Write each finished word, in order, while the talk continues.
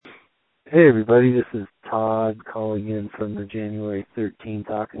Hey everybody, this is Todd calling in from the January 13th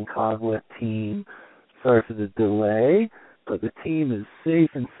Aconcagua team. Sorry for the delay, but the team is safe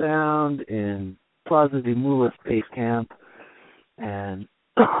and sound in Plaza de Mulas base camp, and,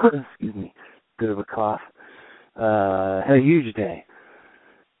 excuse me, bit of a cough. Had a huge day,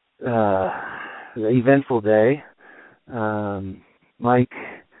 eventful day. Mike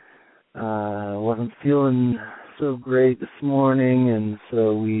wasn't feeling so great this morning, and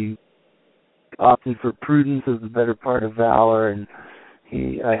so we opted for prudence as the better part of valor, and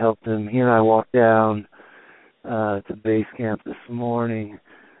I helped him. He and I walked down to base camp this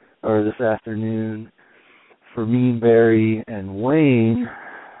afternoon for me, Barry, and Wayne.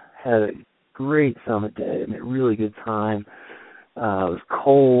 Had a great summit day. I mean, a really good time. It was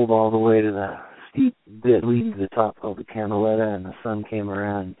cold all the way to the steep bit leading to the top called the Canaleta, and the sun came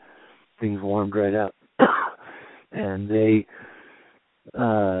around. Things warmed right up. And they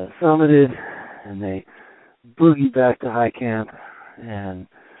summited, and they boogied back to high camp and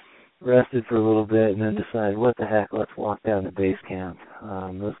rested for a little bit, and then decided, what the heck, let's walk down to base camp.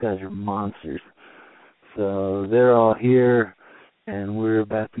 Those guys are monsters. So they're all here, and we're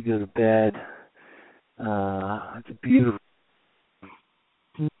about to go to bed. It's a beautiful.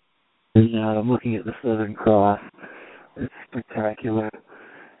 I'm looking at the Southern Cross. It's spectacular.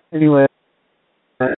 Anyway,